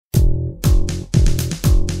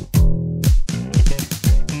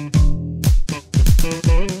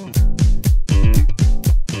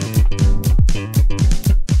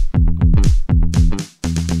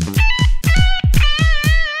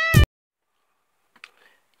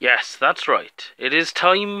Yes, that's right. It is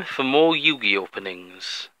time for more Yu-Gi-Oh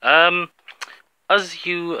openings. As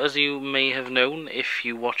you may have known if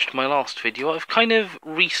you watched my last video, I've kind of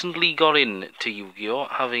recently got into Yu-Gi-Oh,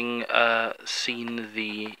 having seen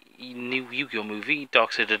the new Yu-Gi-Oh movie,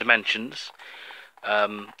 Dark Side of Dimensions, a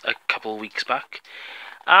couple of weeks back,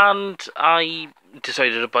 and I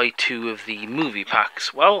decided to buy 2 of the movie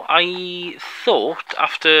packs. Well, I thought,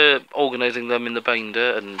 after organising them in the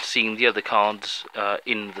binder and seeing the other cards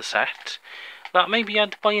in the set, that maybe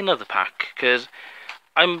I'd buy another pack, because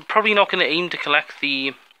I'm probably not going to aim to collect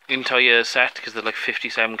the entire set, because they're like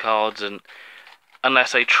 57 cards, and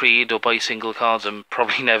unless I trade or buy single cards, I'm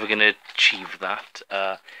probably never going to achieve that,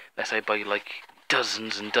 unless I buy like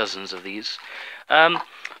dozens and dozens of these.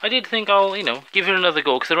 I did think I'll, give it another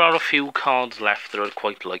go, because there are a few cards left that I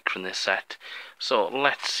quite like from this set. So,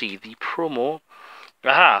 let's see, the promo.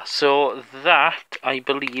 Aha, so that, I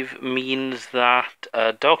believe, means that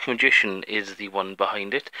Dark Magician is the one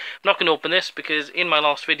behind it. I'm not going to open this, because in my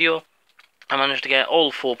last video, I managed to get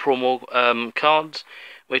all 4 promo cards,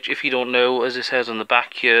 which, if you don't know, as it says on the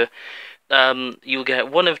back here, you'll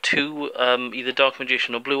get one of 2, either Dark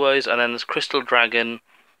Magician or Blue Eyes, and then there's Crystal Dragon,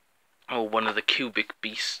 or one of the cubic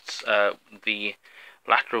beasts, the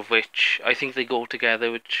latter of which, I think they go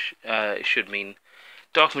together, which should mean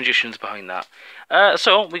Dark Magician's behind that.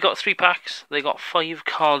 So, we got 3 packs, they got 5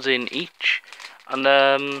 cards in each, and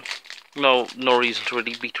no reason to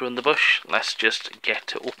really beat around the bush, let's just get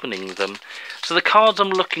to opening them. So the cards I'm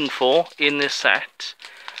looking for in this set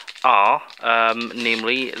are,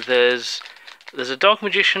 namely, there's a Dark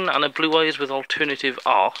Magician and a Blue Eyes with alternative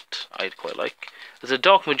art, I'd quite like. There's a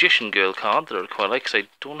Dark Magician Girl card that I'd quite like, because I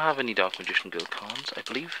don't have any Dark Magician Girl cards, I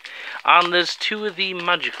believe. And there's 2 of the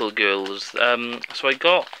Magical Girls. So I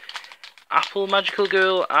got Apple Magical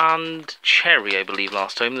Girl and Cherry, I believe,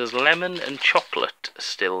 last time. There's Lemon and Chocolate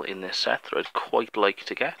still in this set that I'd quite like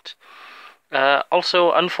to get.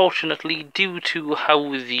 Also, unfortunately, due to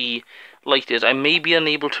how the light is, I may be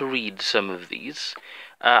unable to read some of these.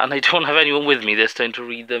 And I don't have anyone with me this time to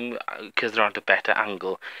read them, because they're at a better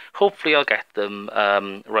angle. Hopefully I'll get them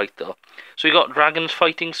right, though. So we got Dragon's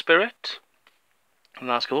Fighting Spirit. And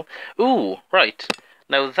that's cool. Ooh, right.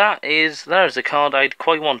 Now that is a card I'd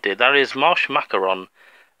quite wanted. That is Marsh Macaron.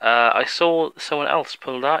 I saw someone else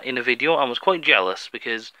pull that in a video and was quite jealous,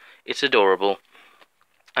 because it's adorable.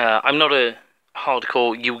 I'm not a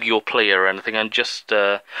hardcore Yu-Gi-Oh player or anything, I'm just...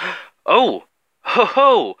 Oh! Ho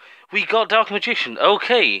ho! We got Dark Magician.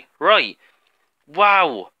 Okay, right.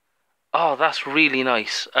 Wow. Oh, that's really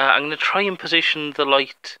nice. I'm going to try and position the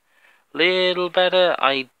light a little better.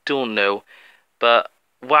 I don't know. But,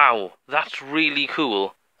 wow, that's really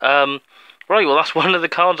cool. Right, well, that's one of the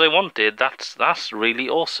cards I wanted. That's really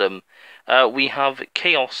awesome. We have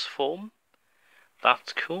Chaos Form.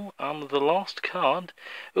 That's cool. And the last card.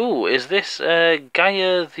 Ooh, is this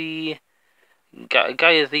Gaia the... hang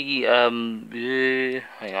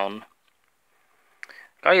on.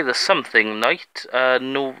 Gaia the something knight.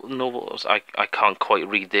 No, I can't quite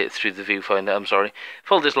read it through the viewfinder, I'm sorry.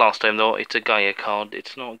 Pulled this last time though, it's a Gaia card.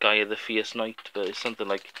 It's not Gaia the Fierce Knight, but it's something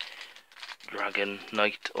like Dragon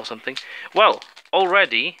Knight or something. Well,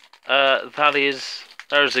 already, there's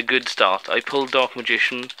a good start. I pulled Dark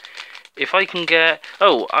Magician. If I can get...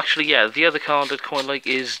 Oh, actually, yeah, the other card I'd quite like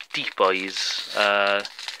is Deep Eyes.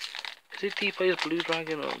 Is it Deep Eyes Blue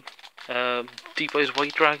Dragon or Deep Eyes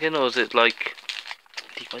White Dragon, or is it like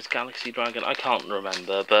Deep Eyes Galaxy Dragon? I can't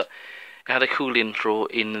remember, but it had a cool intro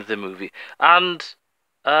in the movie. And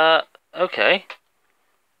okay,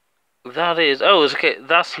 that is okay.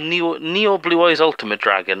 That's Neo Blue Eyes Ultimate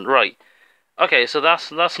Dragon, right? Okay, so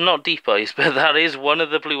that's not Deep Eyes, but that is one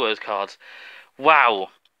of the Blue Eyes cards. Wow.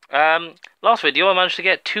 Last video I managed to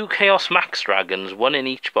get 2 Chaos Max Dragons, 1 in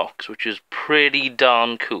each box, which is pretty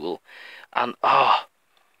darn cool. And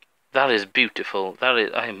that is beautiful.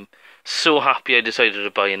 I'm so happy I decided to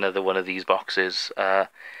buy another one of these boxes.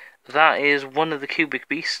 That is one of the cubic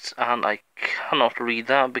beasts, and I cannot read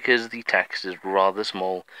that because the text is rather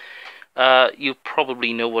small. You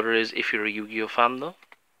probably know what it is if you're a Yu-Gi-Oh fan, though.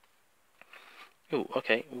 Oh,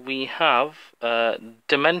 okay. We have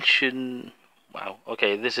Dimension... Wow,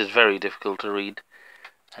 okay, this is very difficult to read.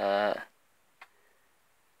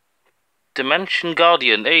 Dimension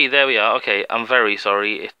Guardian. Hey, there we are. Okay, I'm very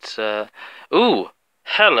sorry. It's, Ooh!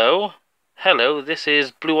 Hello! Hello, this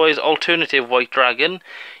is Blue Eyes Alternative White Dragon.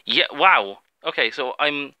 Yeah, wow! Okay, so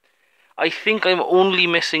I think I'm only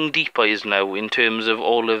missing Deep Eyes now in terms of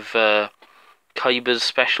all of Kaiba's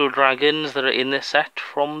special dragons that are in this set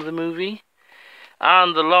from the movie.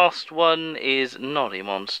 And the last one is not a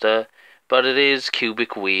monster, but it is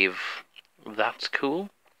Cubic Wave. That's cool.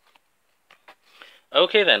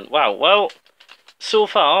 Okay then. Wow. Well, so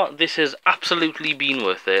far this has absolutely been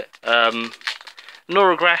worth it. No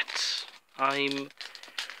regrets. I'm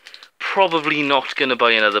probably not gonna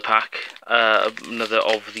buy another pack, another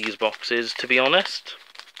of these boxes, to be honest.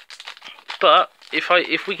 But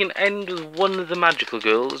if we can end with one of the magical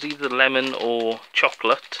girls, either lemon or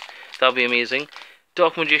chocolate, that'll be amazing.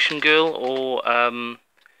 Dark Magician Girl or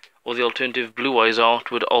the alternative Blue Eyes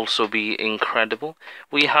art would also be incredible.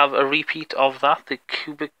 We have a repeat of that, the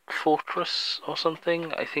Cubic Fortress or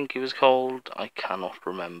something, I think it was called. I cannot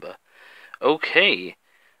remember. Okay,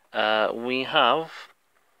 we have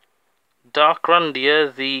Dark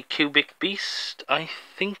Grandia, the Cubic Beast. I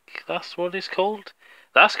think that's what it's called.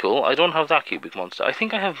 That's cool. I don't have that cubic monster. I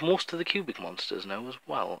think I have most of the cubic monsters now as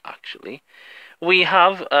well, actually. We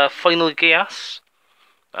have Final Gas.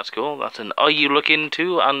 That's cool. That's an eye you look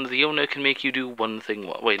into, and the owner can make you do one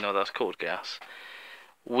thing. Wait, no, that's Code Gas.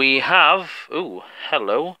 We have... Ooh,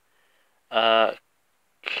 hello.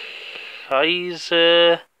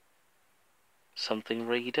 Kaiser... Something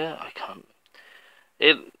Raider? I can't...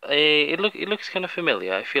 It looks kind of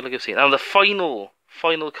familiar. I feel like I've seen it. And the final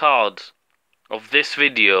card of this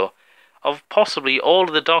video of possibly all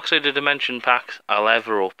of the Dark Side of Dimension packs I'll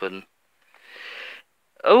ever open.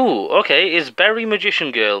 Oh, okay, it's Berry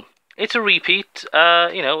Magician Girl. It's a repeat.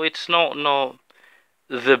 You know, it's not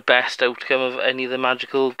the best outcome of any of the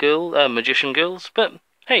magician girls, but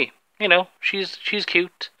hey, you know, she's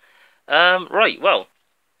cute. Right, well,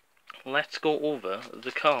 let's go over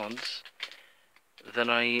the cards that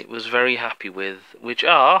I was very happy with, which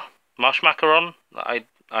are Marsh Macaron.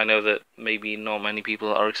 I know that maybe not many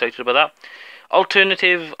people are excited about that.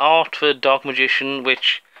 Alternative art for Dark Magician,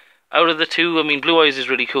 which out of the two, I mean, Blue Eyes is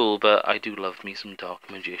really cool, but I do love me some Dark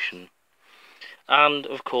Magician. And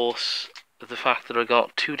of course, the fact that I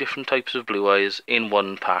got two different types of Blue Eyes in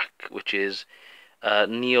one pack, which is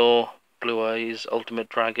Neo Blue Eyes Ultimate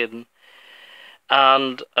Dragon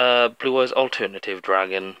and Blue Eyes Alternative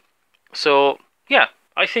Dragon. So yeah,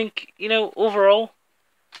 I think, you know, overall,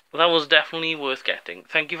 that was definitely worth getting.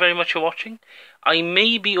 Thank you very much for watching. I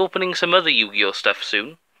may be opening some other Yu-Gi-Oh stuff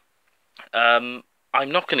soon. I'm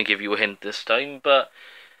not going to give you a hint this time, but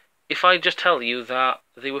if I just tell you that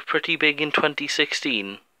they were pretty big in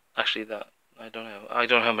 2016, actually I don't know. I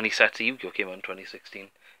don't know how many sets of Yu-Gi-Oh came out in 2016.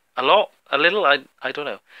 A lot? A little? I don't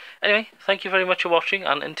know. Anyway, thank you very much for watching,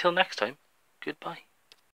 and until next time, goodbye.